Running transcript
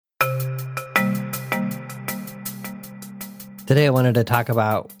Today I wanted to talk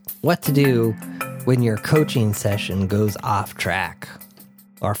about what to do when your coaching session goes off track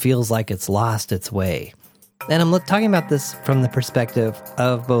or feels like it's lost its way. And I'm talking about this from the perspective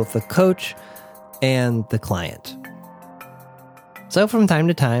of both the coach and the client. So from time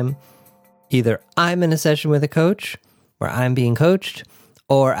to time, either I'm in a session with a coach where I'm being coached,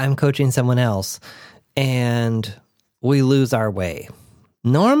 or I'm coaching someone else and we lose our way.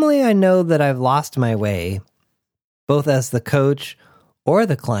 Normally, I know that I've lost my way, both as the coach or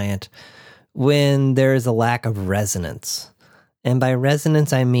the client, when there is a lack of resonance. And by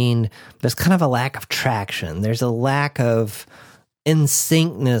resonance, I mean there's kind of a lack of traction. There's a lack of in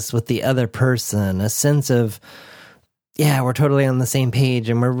syncness with the other person, a sense of, yeah, we're totally on the same page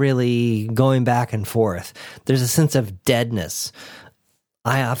and we're really going back and forth. There's a sense of deadness.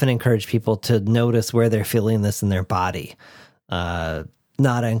 I often encourage people to notice where they're feeling this in their body. Not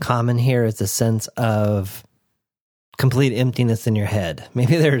uncommon here is a sense of complete emptiness in your head.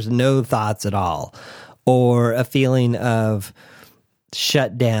 Maybe there's no thoughts at all, or a feeling of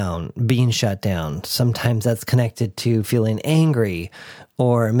being shut down. Sometimes that's connected to feeling angry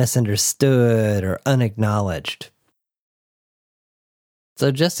or misunderstood or unacknowledged.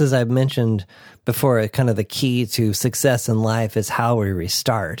 So just as I've mentioned before, kind of the key to success in life is how we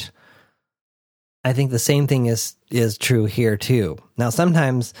restart. I think the same thing is true here too. Now,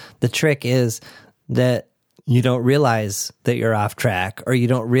 sometimes the trick is that you don't realize that you're off track, or you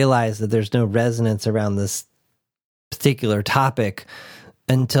don't realize that there's no resonance around this particular topic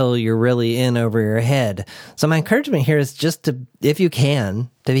until you're really in over your head. So my encouragement here is just to, if you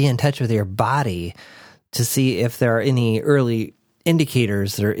can, to be in touch with your body to see if there are any early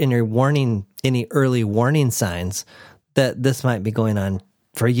indicators or any early warning signs that this might be going on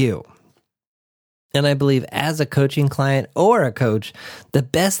for you. And I believe as a coaching client or a coach, the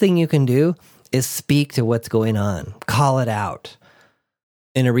best thing you can do is speak to what's going on. Call it out.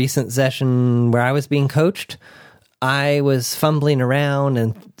 In a recent session where I was being coached, I was fumbling around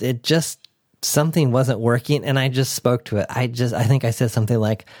and something wasn't working, and I just spoke to it. I think I said something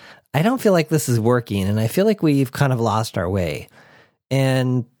like, I don't feel like this is working, and I feel like we've kind of lost our way.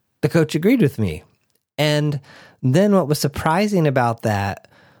 And the coach agreed with me. And then what was surprising about that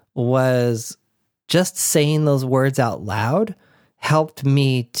was just saying those words out loud helped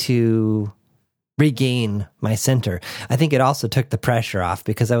me to regain my center. I think it also took the pressure off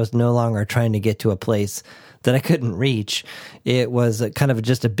because I was no longer trying to get to a place that I couldn't reach. It was kind of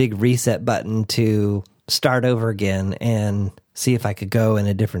just a big reset button to start over again and see if I could go in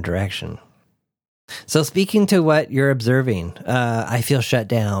a different direction. So speaking to what you're observing, I feel shut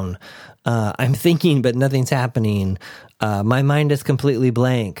down. I'm thinking, but nothing's happening. My mind is completely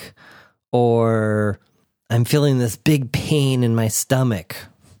blank. Or I'm feeling this big pain in my stomach.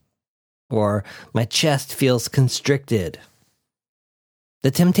 Or my chest feels constricted.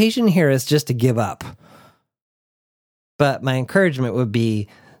 The temptation here is just to give up. But my encouragement would be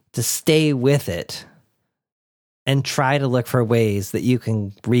to stay with it and try to look for ways that you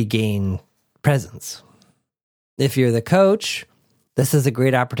can regain presence. If you're the coach, this is a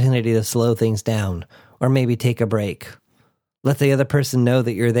great opportunity to slow things down or maybe take a break. Let the other person know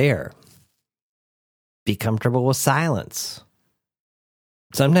that you're there. Be comfortable with silence.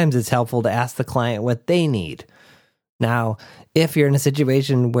 Sometimes it's helpful to ask the client what they need. Now, if you're in a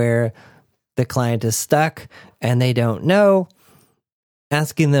situation where the client is stuck and they don't know,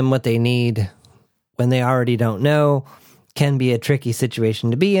 asking them what they need when they already don't know can be a tricky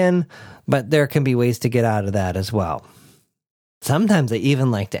situation to be in, but there can be ways to get out of that as well. Sometimes I even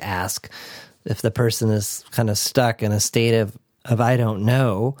like to ask if the person is kind of stuck in a state of I don't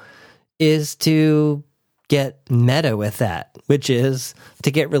know, is to get meta with that, which is to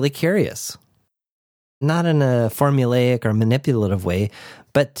get really curious. Not in a formulaic or manipulative way,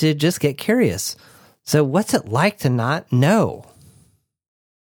 but to just get curious. So what's it like to not know?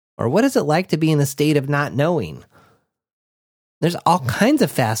 Or what is it like to be in a state of not knowing? There's all kinds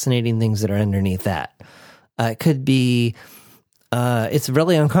of fascinating things that are underneath that. It could be, it's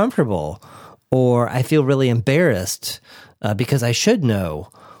really uncomfortable, or I feel really embarrassed because I should know,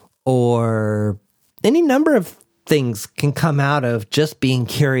 or any number of things can come out of just being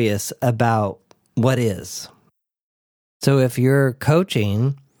curious about what is. So if you're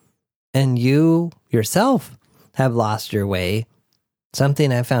coaching and you yourself have lost your way,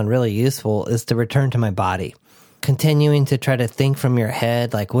 something I found really useful is to return to my body. Continuing to try to think from your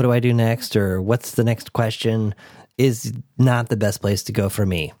head, like, what do I do next? Or what's the next question, is not the best place to go for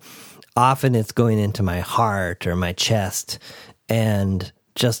me. Often it's going into my heart or my chest and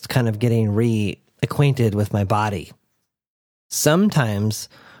just kind of getting reacquainted with my body. Sometimes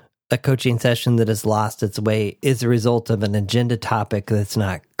a coaching session that has lost its way is a result of an agenda topic that's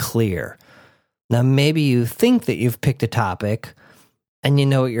not clear. Now, maybe you think that you've picked a topic and you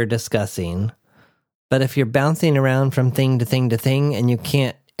know what you're discussing, but if you're bouncing around from thing to thing to thing and you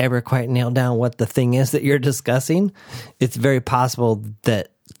can't ever quite nail down what the thing is that you're discussing, it's very possible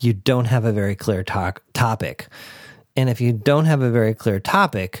that you don't have a very clear topic. And if you don't have a very clear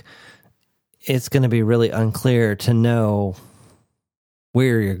topic, it's going to be really unclear to know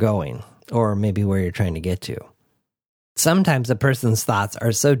where you're going or maybe where you're trying to get to. Sometimes a person's thoughts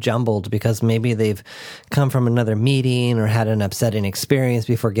are so jumbled because maybe they've come from another meeting or had an upsetting experience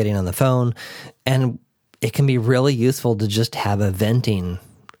before getting on the phone, and it can be really useful to just have a venting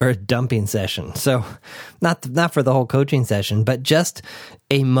or a dumping session. So not for the whole coaching session, but just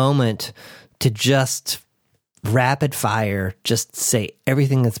a moment to just rapid fire, just say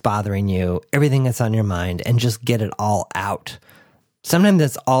everything that's bothering you, everything that's on your mind, and just get it all out. Sometimes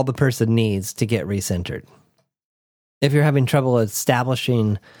that's all the person needs to get recentered. If you're having trouble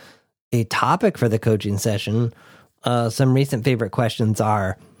establishing a topic for the coaching session, some recent favorite questions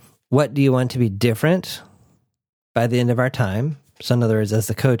are, what do you want to be different by the end of our time? So in other words, as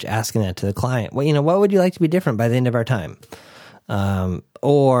the coach asking that to the client, well, what would you like to be different by the end of our time?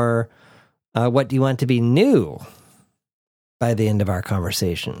 Or what do you want to be new by the end of our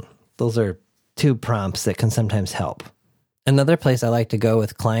conversation? Those are two prompts that can sometimes help. Another place I like to go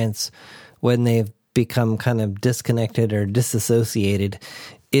with clients when they've become kind of disconnected or disassociated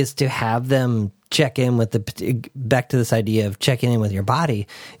is to have them check in with back to this idea of checking in with your body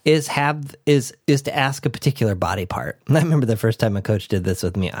is to ask a particular body part. And I remember the first time a coach did this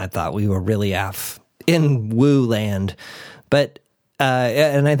with me, I thought we were really off in woo land. But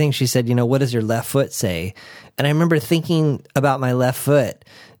and I think she said, what does your left foot say? And I remember thinking about my left foot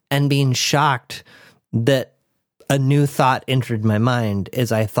and being shocked that a new thought entered my mind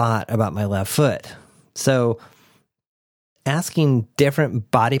as I thought about my left foot. So asking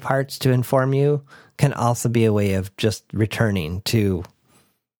different body parts to inform you can also be a way of just returning to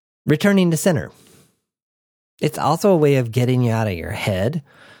center. It's also a way of getting you out of your head.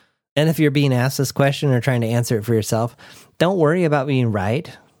 And if you're being asked this question or trying to answer it for yourself, don't worry about being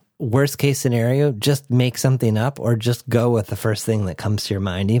right. Worst case scenario, just make something up or just go with the first thing that comes to your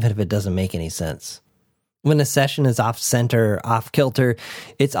mind, even if it doesn't make any sense. When a session is off center, off kilter,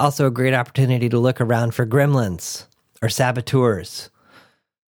 it's also a great opportunity to look around for gremlins or saboteurs.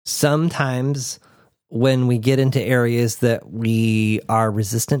 Sometimes when we get into areas that we are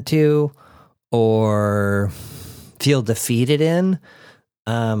resistant to or feel defeated in,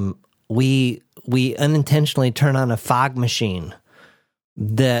 we unintentionally turn on a fog machine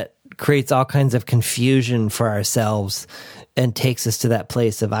that creates all kinds of confusion for ourselves and takes us to that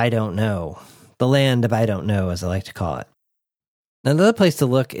place of I don't know. The land of I don't know, as I like to call it. Another place to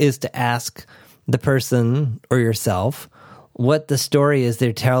look is to ask the person or yourself what the story is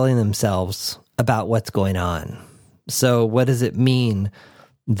they're telling themselves about what's going on. So what does it mean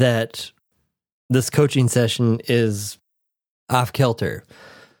that this coaching session is off kilter?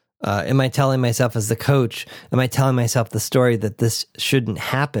 Am I telling myself as the coach, am I telling myself the story that this shouldn't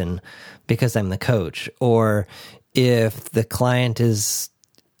happen because I'm the coach? Or if the client is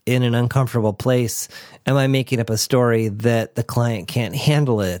in an uncomfortable place, am I making up a story that the client can't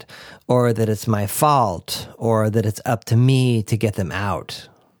handle it, or that it's my fault, or that it's up to me to get them out?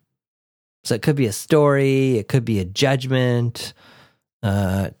 So it could be a story, it could be a judgment,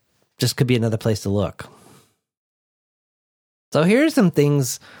 just could be another place to look. So here are some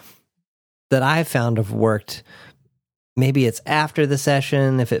things that I've found have worked. Maybe it's after the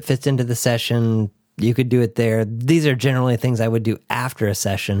session, if it fits into the session, you could do it there. These are generally things I would do after a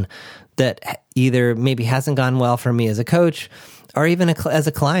session that either maybe hasn't gone well for me as a coach or even as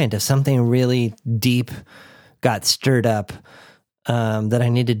a client. If something really deep got stirred up that I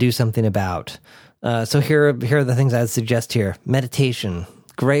need to do something about. So here are the things I would suggest here. Meditation,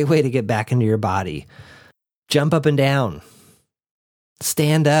 great way to get back into your body. Jump up and down.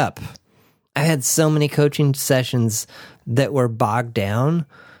 Stand up. I had so many coaching sessions that were bogged down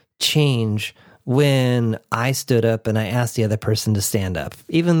change when I stood up and I asked the other person to stand up,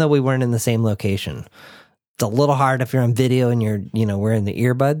 even though we weren't in the same location. It's a little hard if you're on video and you're, wearing the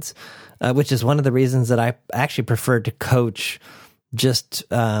earbuds, which is one of the reasons that I actually prefer to coach just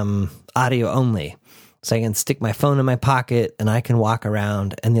audio only. So I can stick my phone in my pocket and I can walk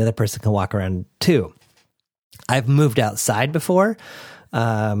around and the other person can walk around too. I've moved outside before,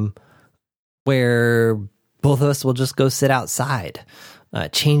 where both of us will just go sit outside.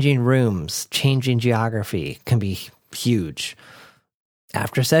 Changing rooms, changing geography can be huge.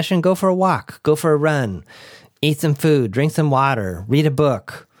 After session, go for a walk, go for a run, eat some food, drink some water, read a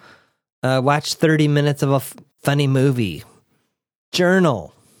book. Watch 30 minutes of a funny movie.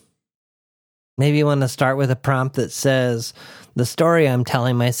 Journal. Maybe you want to start with a prompt that says, the story I'm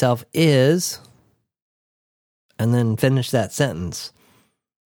telling myself is, and then finish that sentence.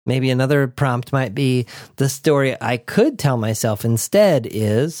 Maybe another prompt might be, the story I could tell myself instead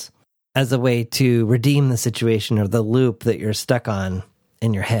is, as a way to redeem the situation or the loop that you're stuck on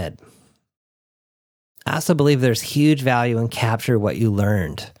in your head. I also believe there's huge value in capture what you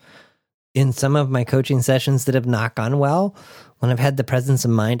learned. In some of my coaching sessions that have not gone well, when I've had the presence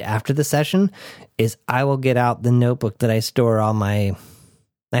of mind after the session, is I will get out the notebook that I store all my...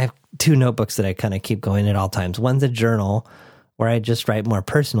 I have 2 notebooks that I kind of keep going at all times. One's a journal where I just write more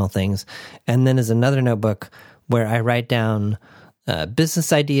personal things. And then there's another notebook where I write down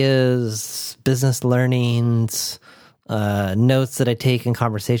business ideas, business learnings, notes that I take in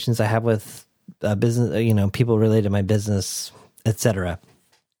conversations I have with business, people related to my business, etc.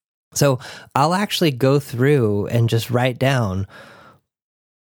 So I'll actually go through and just write down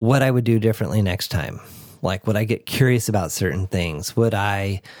what I would do differently next time. Like, would I get curious about certain things? Would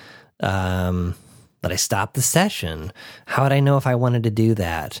I stop the session? How would I know if I wanted to do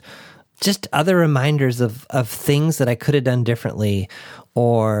that? Just other reminders of things that I could have done differently,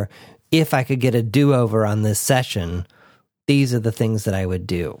 or if I could get a do-over on this session, these are the things that I would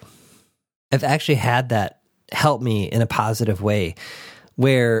do. I've actually had that help me in a positive way,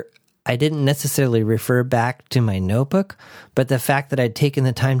 where I didn't necessarily refer back to my notebook, but the fact that I'd taken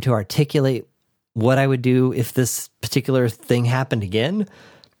the time to articulate what I would do if this particular thing happened again,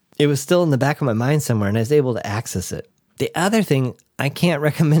 it was still in the back of my mind somewhere, and I was able to access it. The other thing I can't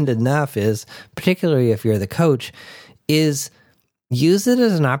recommend enough is, particularly if you're the coach, is use it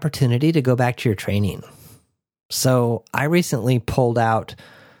as an opportunity to go back to your training. So I recently pulled out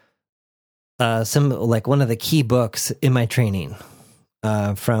one of the key books in my training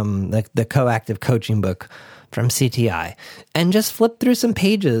from the Coactive Coaching book from CTI, and just flipped through some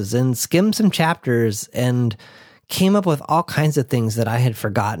pages and skimmed some chapters and came up with all kinds of things that I had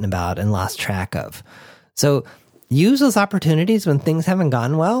forgotten about and lost track of. So use those opportunities when things haven't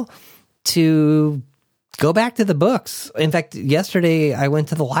gone well to go back to the books. In fact, yesterday I went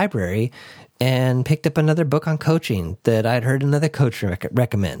to the library and picked up another book on coaching that I'd heard another coach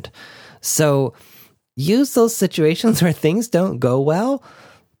recommend. So use those situations where things don't go well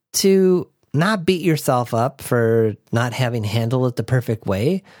to not beat yourself up for not having handled it the perfect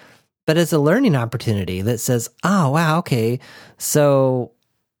way, but as a learning opportunity that says, oh, wow, okay, so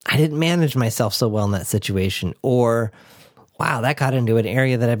I didn't manage myself so well in that situation. Or, wow, that got into an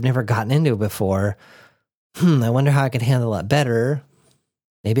area that I've never gotten into before. I wonder how I could handle that better.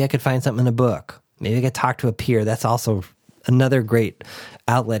 Maybe I could find something in a book. Maybe I could talk to a peer. That's also another great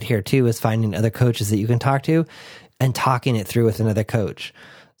outlet here too, is finding other coaches that you can talk to and talking it through with another coach.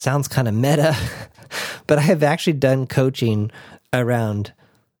 Sounds kind of meta, but I have actually done coaching around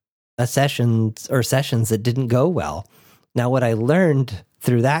sessions that didn't go well. Now, what I learned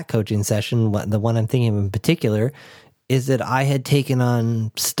through that coaching session, the one I'm thinking of in particular, is that I had taken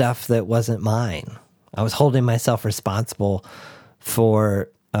on stuff that wasn't mine. I was holding myself responsible for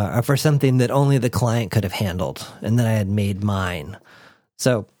something that only the client could have handled, and that I had made mine.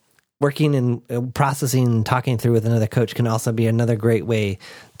 So working and processing and talking through with another coach can also be another great way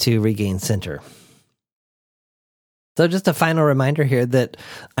to regain center. So just a final reminder here that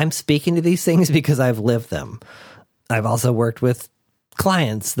I'm speaking to these things because I've lived them. I've also worked with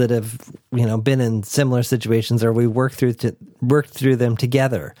clients that have, been in similar situations, or we worked through them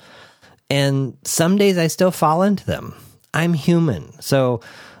together. And some days I still fall into them. I'm human. So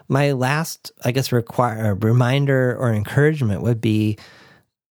my last, reminder or encouragement would be,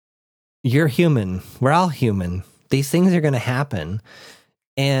 you're human. We're all human. These things are going to happen.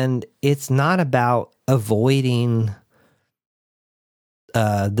 And it's not about avoiding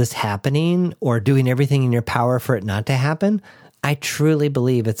this happening or doing everything in your power for it not to happen. I truly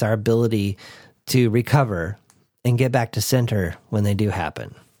believe it's our ability to recover and get back to center when they do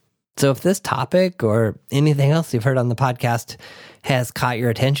happen. So if this topic or anything else you've heard on the podcast has caught your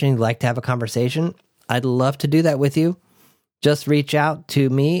attention, you'd like to have a conversation, I'd love to do that with you. Just reach out to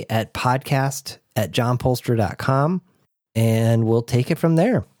me at podcast@johnpolster.com, and we'll take it from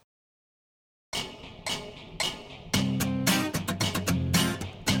there.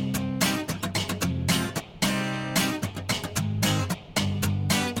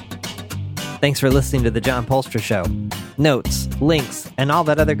 Thanks for listening to The John Polster Show. Notes, links, and all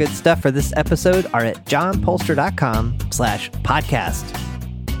that other good stuff for this episode are at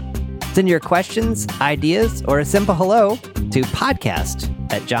johnpolster.com/podcast. Send your questions, ideas, or a simple hello to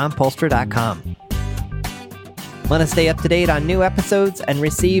podcast@johnpolster.com. Want to stay up to date on new episodes and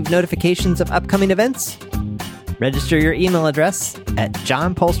receive notifications of upcoming events? Register your email address at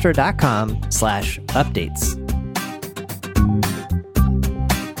johnpolster.com/updates.